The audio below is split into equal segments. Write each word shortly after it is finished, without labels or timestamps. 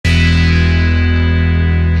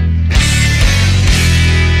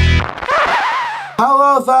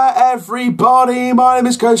everybody, my name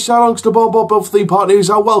is Coach Shadowlongster of Theme Park News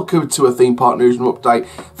and welcome to a Theme Park Newsroom update.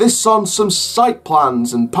 This is on some site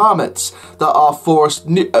plans and permits that are for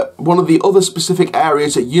one of the other specific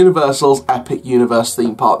areas at Universal's Epic Universe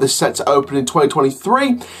theme park. This is set to open in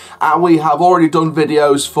 2023 and we have already done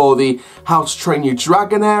videos for the How to Train Your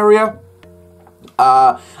Dragon area.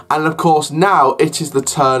 And of course now it is the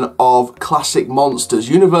turn of Classic Monsters,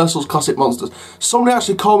 Universal's Classic Monsters. Somebody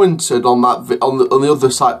actually commented on that on the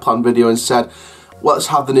other site plan video and said, let's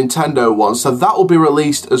have the Nintendo one. So that will be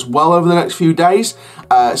released as well over the next few days.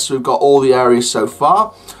 So we've got all the areas so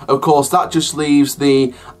far. Of course, that just leaves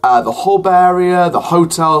the hub area, the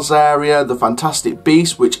hotels area, the Fantastic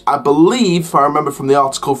Beasts, which I believe, if I remember from the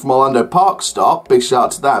article from Orlando Park Stop, big shout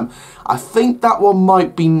out to them, I think that one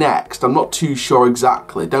might be next. I'm not too sure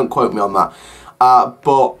exactly. Don't quote me on that.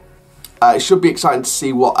 But it should be exciting to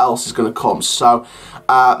see what else is going to come. So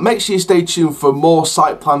make sure you stay tuned for more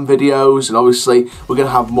site plan videos, and obviously we're going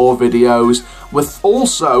to have more videos. We're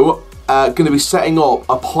also going to be setting up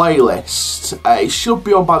a playlist. It should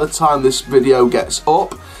be on by the time this video gets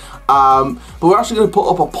up. But we're actually going to put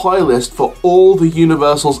up a playlist for all the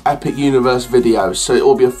Universal's Epic Universe videos. So it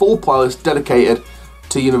will be a full playlist dedicated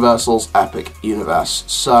to Universal's Epic Universe.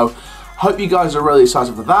 So hope you guys are really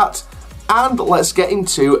excited for that. And let's get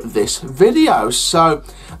into this video. So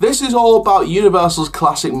this is all about Universal's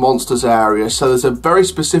Classic Monsters area. So there's a very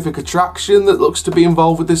specific attraction that looks to be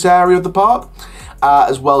involved with this area of the park,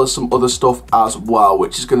 as well as some other stuff as well,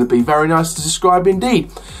 which is going to be very nice to describe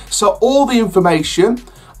indeed. So all the information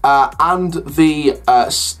and the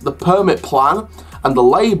permit plan and the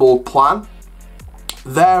labelled plan,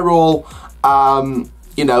 they're all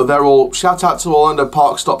they're all, shout out to Orlando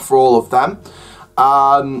Park Stop for all of them.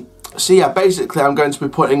 So yeah, basically I'm going to be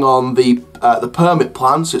putting on the permit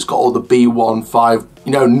plan, so it's got all the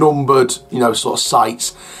B15, numbered, sort of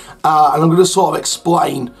sites. And I'm going to sort of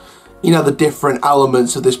explain, the different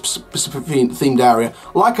elements of this specific themed area,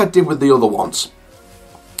 like I did with the other ones.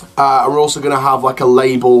 And we're also going to have like a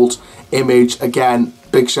labelled image. Again,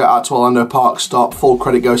 big shout out to Orlando Park Stop, full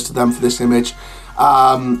credit goes to them for this image.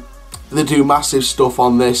 They do massive stuff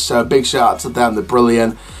on this, so big shout out to them, they're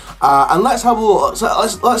brilliant. And let's have a look,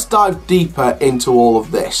 let's dive deeper into all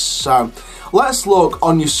of this. So let's look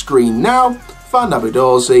on your screen now, find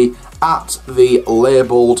Abidorsy at the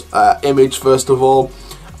labelled image first of all,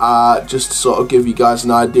 just to sort of give you guys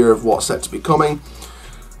an idea of what's set to be coming.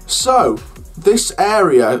 So this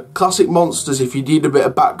area, Classic Monsters, if you need a bit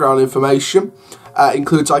of background information,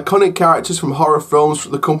 includes iconic characters from horror films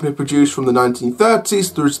the company produced from the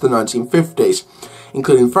 1930s through to the 1950s,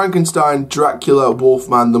 including Frankenstein, Dracula,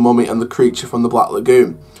 Wolfman, the Mummy, and the Creature from the Black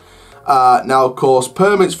Lagoon. Now, of course,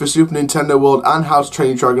 permits for Super Nintendo World and How to Train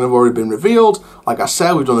Your Dragon have already been revealed. Like I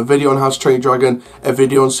said, we've done a video on How to Train Your Dragon. A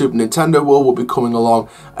video on Super Nintendo World will be coming along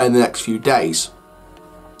in the next few days.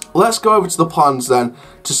 Let's go over to the plans then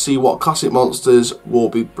to see what Classic Monsters will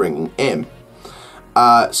be bringing in.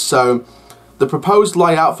 So the proposed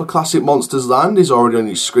layout for Classic Monsters Land is already on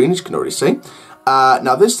your screen, as you can already see.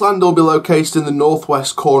 Now this land will be located in the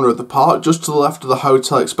northwest corner of the park, just to the left of the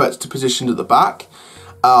hotel, expected to position at the back.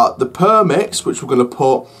 The permits, which we're going to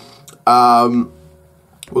put on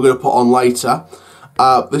later.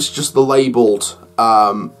 This is just the labelled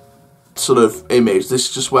sort of image. This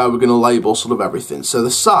is just where we're going to label sort of everything. So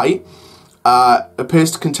the site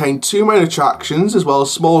appears to contain 2 main attractions, as well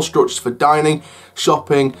as small structures for dining,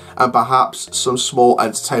 shopping, and perhaps some small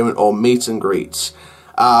entertainment or meet and greets.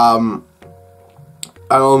 And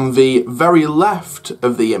on the very left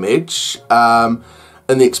of the image,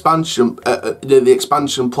 in the expansion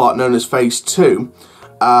plot known as Phase 2,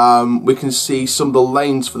 we can see some of the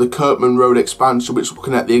lanes for the Kirkman Road expansion, which will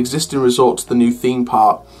connect the existing resort to the new theme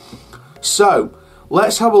park. So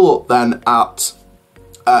let's have a look then at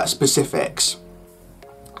specifics.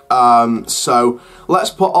 So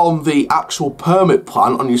let's put on the actual permit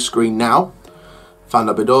plan on your screen now. Find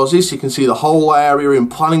Abidorsy, so you can see the whole area in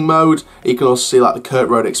planning mode. You can also see like the Kirk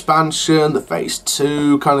Road expansion, the Phase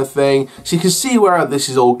 2 kind of thing. So you can see where this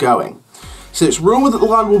is all going. So it's rumoured that the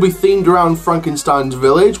land will be themed around Frankenstein's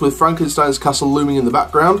village, with Frankenstein's castle looming in the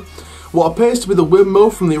background. What appears to be the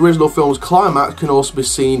windmill from the original film's climax can also be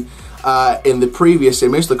seen in the previous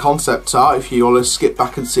image, the concept art, if you want to skip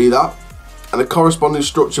back and see that. And the corresponding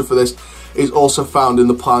structure for this is also found in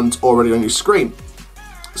the plans already on your screen.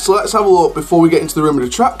 So let's have a look, before we get into the rumored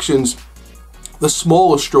attractions, the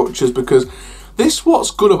smaller structures, because what's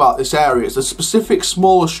good about this area is the specific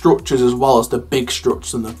smaller structures as well as the big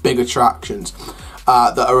structures and the big attractions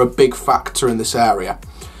that are a big factor in this area.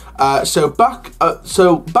 So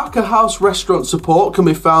Backer House restaurant support can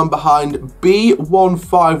be found behind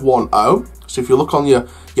B1510. So if you look on your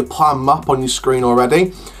plan map on your screen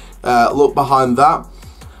already, look behind that.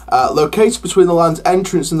 Located between the land's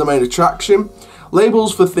entrance and the main attraction.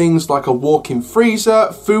 Labels for things like a walk-in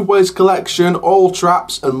freezer, food waste collection, oil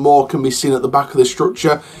traps and more can be seen at the back of the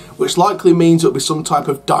structure, which likely means it'll be some type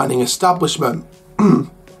of dining establishment.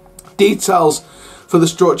 Details for the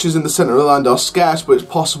structures in the centre of the land are scarce, but it's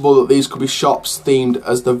possible that these could be shops themed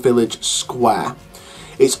as the village square.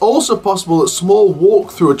 It's also possible that small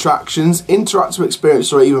walk-through attractions, interactive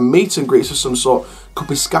experiences or even meet and greets of some sort could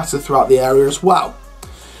be scattered throughout the area as well.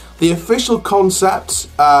 The official concept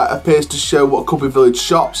appears to show what could be village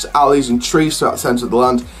shops, alleys and trees throughout the centre of the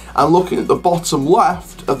land, and looking at the bottom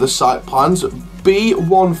left of the site plans,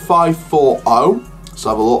 B1540, let's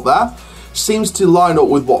have a look there, seems to line up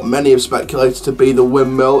with what many have speculated to be the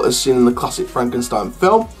windmill as seen in the classic Frankenstein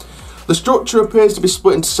film. The structure appears to be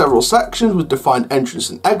split into several sections with defined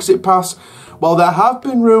entrance and exit paths. While there have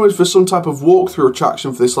been rumours for some type of walk-through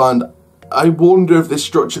attraction for this land, I wonder if this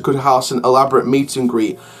structure could house an elaborate meet and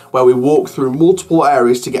greet where we walk through multiple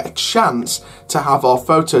areas to get a chance to have our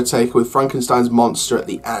photo taken with Frankenstein's monster at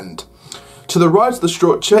the end. To the right of the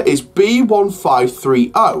structure is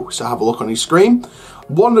B1530, so have a look on your screen.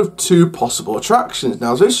 One of two possible attractions.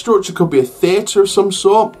 Now this structure could be a theatre of some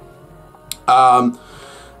sort.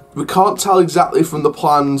 We can't tell exactly from the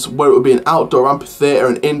plans whether it would be an outdoor amphitheatre,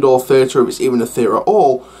 an indoor theatre, or if it's even a theatre at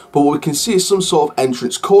all, but what we can see is some sort of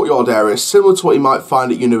entrance courtyard area similar to what you might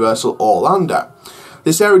find at Universal Orlando.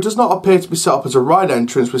 This area does not appear to be set up as a ride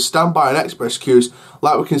entrance with standby and express queues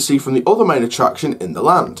like we can see from the other main attraction in the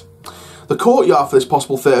land. The courtyard for this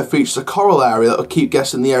possible theatre features a coral area that will keep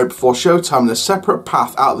guests in the area before showtime and a separate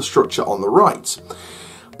path out of the structure on the right.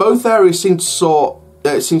 Both areas seem to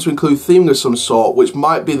include theming of some sort, which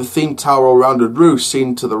might be the themed tower or rounded roof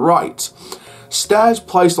seen to the right. Stairs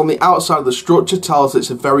placed on the outside of the structure tell us it's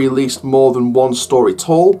at very least more than 1 story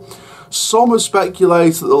tall. Some have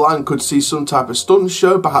speculated that the land could see some type of stunt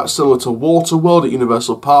show, perhaps similar to Waterworld at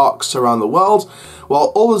Universal Parks around the world,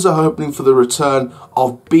 while others are hoping for the return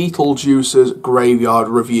of Beetlejuice's Graveyard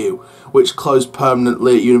Revue, which closed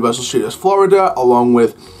permanently at Universal Studios Florida, along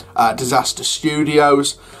with Disaster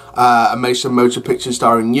Studios, a Mason Motor Picture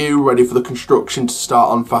starring you, ready for the construction to start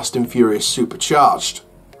on Fast and Furious Supercharged.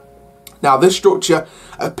 Now this structure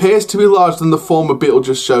appears to be larger than the former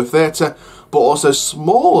Beetlejuice Show Theatre, but also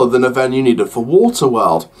smaller than a venue needed for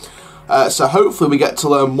Waterworld. So hopefully we get to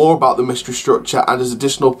learn more about the mystery structure and as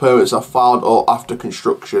additional permits are filed or after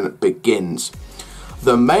construction begins.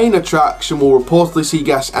 The main attraction will reportedly see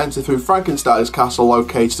guests enter through Frankenstein's castle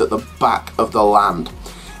located at the back of the land.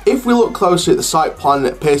 If we look closely at the site plan,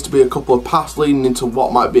 it appears to be a couple of paths leading into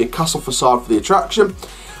what might be a castle facade for the attraction.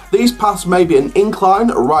 These paths may be an incline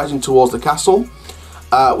rising towards the castle.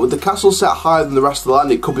 With the castle set higher than the rest of the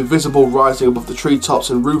land, it could be visible rising above the treetops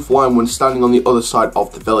and roof line when standing on the other side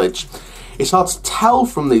of the village. It's hard to tell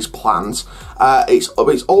from these plans.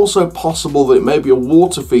 It's also possible that it may be a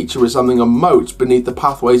water feature resembling a moat beneath the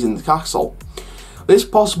pathways in the castle. This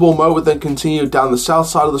possible moat would then continue down the south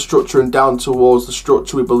side of the structure and down towards the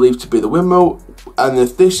structure we believe to be the windmill, and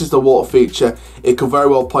if this is the water feature, it could very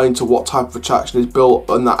well play into what type of attraction is built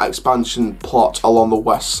on that expansion plot along the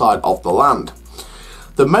west side of the land.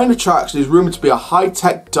 The main attraction is rumoured to be a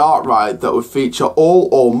high-tech dart ride that would feature all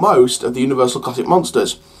or most of the Universal Classic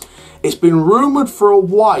Monsters. It's been rumoured for a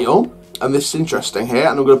while, and this is interesting here,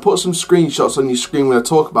 and I'm going to put some screenshots on your screen when I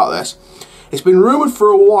talk about this. It's been rumoured for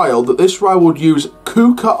a while that this ride would use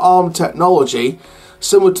KUKA arm technology,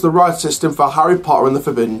 similar to the ride system for Harry Potter and the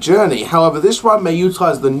Forbidden Journey. However, this ride may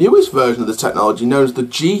utilise the newest version of the technology known as the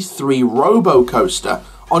G3 Robo Coaster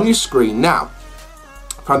on your screen now.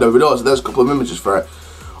 Hand over doors, so there's a couple of images for it.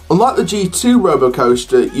 Unlike the G2 Robo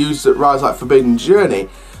Coaster used at rides like Forbidden Journey,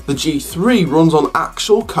 the G3 runs on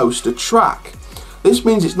actual coaster track. This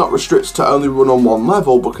means it's not restricted to only run on one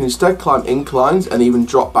level, but can instead climb inclines and even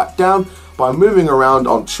drop back down by moving around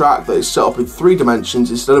on track that is set up in 3 dimensions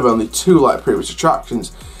instead of only 2 like previous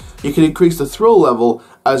attractions. You can increase the thrill level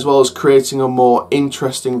as well as creating a more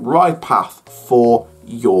interesting ride path for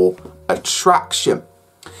your attraction.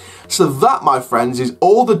 So that, my friends, is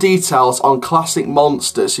all the details on classic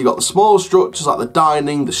monsters. So you've got the smaller structures like the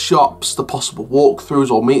dining, the shops, the possible walkthroughs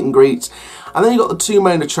or meet and greets, and then you've got the 2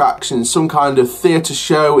 main attractions, some kind of theatre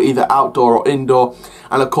show, either outdoor or indoor,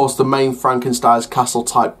 and of course the main Frankenstein's castle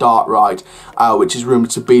type dart ride, which is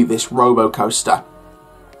rumoured to be this robo coaster,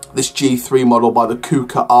 this G3 model by the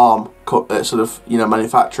KUKA arm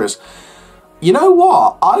manufacturers. You know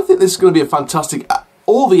what? I think this is going to be a fantastic.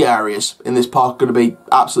 all the areas in this park are going to be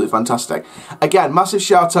absolutely fantastic. Again, massive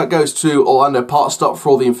shout out goes to Orlando Park Stop for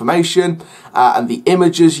all the information and the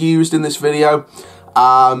images used in this video.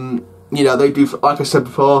 You know, they do, like I said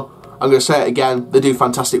before, I'm going to say it again, they do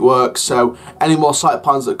fantastic work. So any more site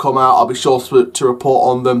plans that come out, I'll be sure to report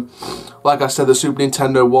on them. Like I said, the Super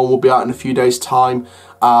Nintendo one will be out in a few days' time.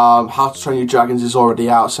 How to Train Your Dragons is already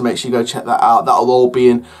out, so make sure you go check that out. That'll all be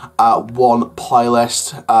in one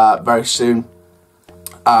playlist very soon.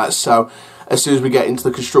 So as soon as we get into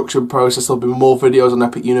the construction process, there'll be more videos on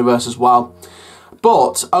Epic Universe as well.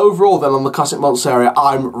 But overall then, on the Classic Monsters area,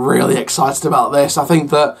 I'm really excited about this. I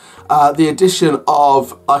think that the addition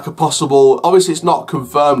of like a possible, obviously it's not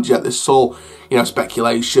confirmed yet, this is all, you know,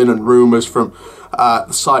 speculation and rumours from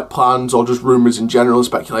the site plans, or just rumours in general,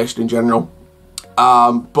 speculation in general.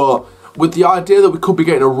 But with the idea that we could be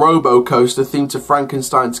getting a robo coaster themed to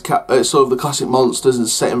Frankenstein's sort of the classic monsters and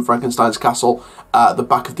set in Frankenstein's castle at the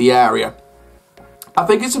back of the area, I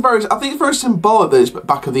think it's very symbolic that it's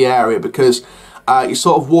back of the area, because you're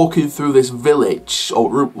sort of walking through this village,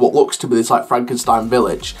 or what looks to be this like Frankenstein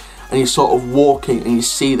village, and you're sort of walking and you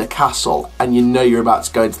see the castle, and you know you're about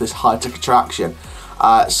to go into this high-tech attraction.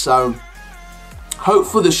 So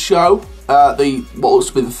hopefully the show, what looks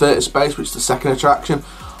to be the theatre space, which is the second attraction,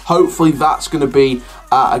 hopefully that's going to be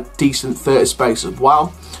a decent theatre space as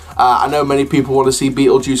well. I know many people want to see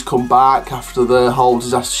Beetlejuice come back after the whole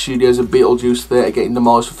Disaster Studios and Beetlejuice Theatre getting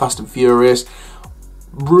demolished for Fast and Furious.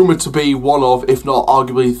 Rumoured to be one of, if not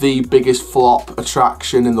arguably the biggest flop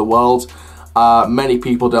attraction in the world. Many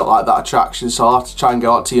people don't like that attraction, so I'll have to try and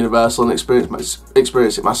go out to Universal and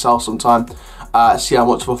experience it myself sometime, see how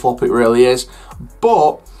much of a flop it really is.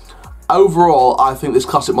 But overall, I think this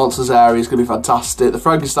Classic Monsters area is going to be fantastic. The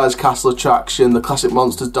Frankenstein's Castle attraction, the Classic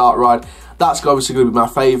Monsters Dark Ride, that's obviously going to be my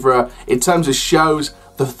favourite. In terms of shows,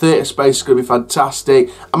 the theatre space is going to be fantastic.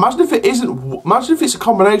 Imagine if it isn't. Imagine if it's a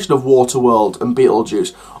combination of Waterworld and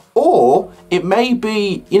Beetlejuice, or it may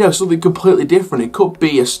be, you know, something completely different. It could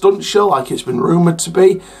be a stunt show, like it's been rumoured to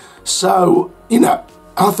be. So, you know,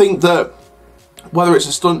 I think that whether it's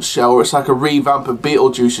a stunt show or it's like a revamp of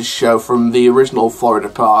Beetlejuice's show from the original Florida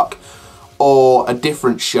park, or a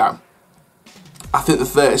different show, I think the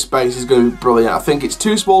theatre space is going to be brilliant. I think it's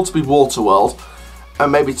too small to be Waterworld,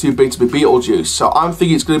 and maybe too big to be Beetlejuice. So I'm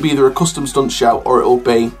thinking it's going to be either a custom stunt show, or it'll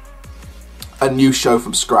be a new show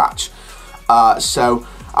from scratch. So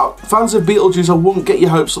fans of Beetlejuice, I wouldn't get your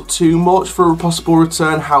hopes up too much for a possible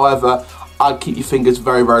return. However, I'd keep your fingers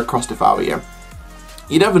very, very crossed if I were you.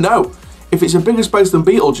 You never know. If it's a bigger space than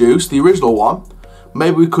Beetlejuice, the original one,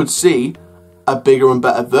 maybe we could see a bigger and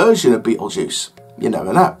better version of Beetlejuice. You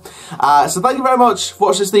never know. So thank you very much for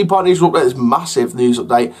watching this Theme Park Newsroom update, this massive news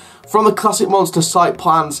update from the Classic Monster site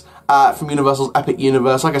plans from Universal's Epic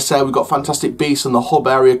Universe. Like I said, we've got Fantastic Beasts in the hub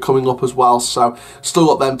area coming up as well, so still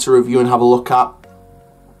got them to review and have a look at.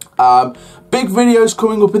 Big videos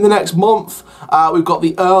coming up in the next month. We've got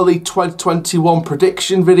the early 2021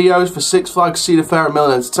 prediction videos for Six Flags, Cedar Fair and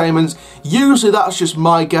Million Entertainment. Usually that's just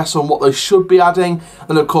my guess on what they should be adding.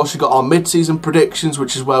 And of course you've got our mid-season predictions,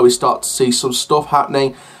 which is where we start to see some stuff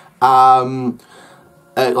happening.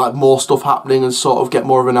 Like more stuff happening and sort of get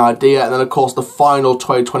more of an idea. And then of course the final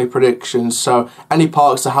 2020 predictions. So any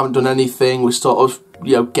parks that haven't done anything, we sort of,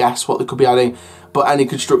 you know, guess what they could be adding. But any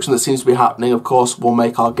construction that seems to be happening, of course, we'll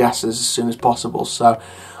make our guesses as soon as possible. So,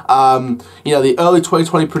 you know, the early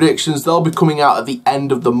 2020 predictions, they'll be coming out at the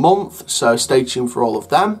end of the month. So stay tuned for all of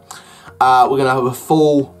them. We're going to have a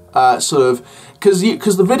full sort of,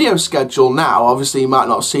 because the video schedule now, obviously you might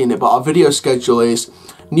not have seen it, but our video schedule is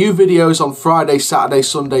new videos on Friday, Saturday,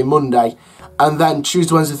 Sunday, Monday. And then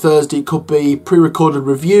Tuesday, Wednesday, Thursday, it could be pre-recorded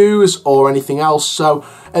reviews or anything else. So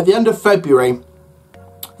at the end of February,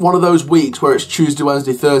 one of those weeks where it's Tuesday,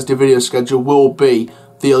 Wednesday, Thursday video schedule will be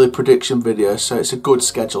the early prediction video, so it's a good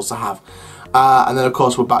schedule to have. And then of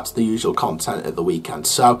course we're back to the usual content at the weekend.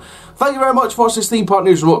 So thank you very much for watching this Theme Park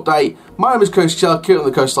Newsroom update. My name is Coach Chell, Kieran on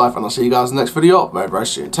the Coast Life, and I'll see you guys in the next video very, very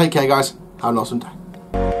soon. Take care guys, have an awesome day.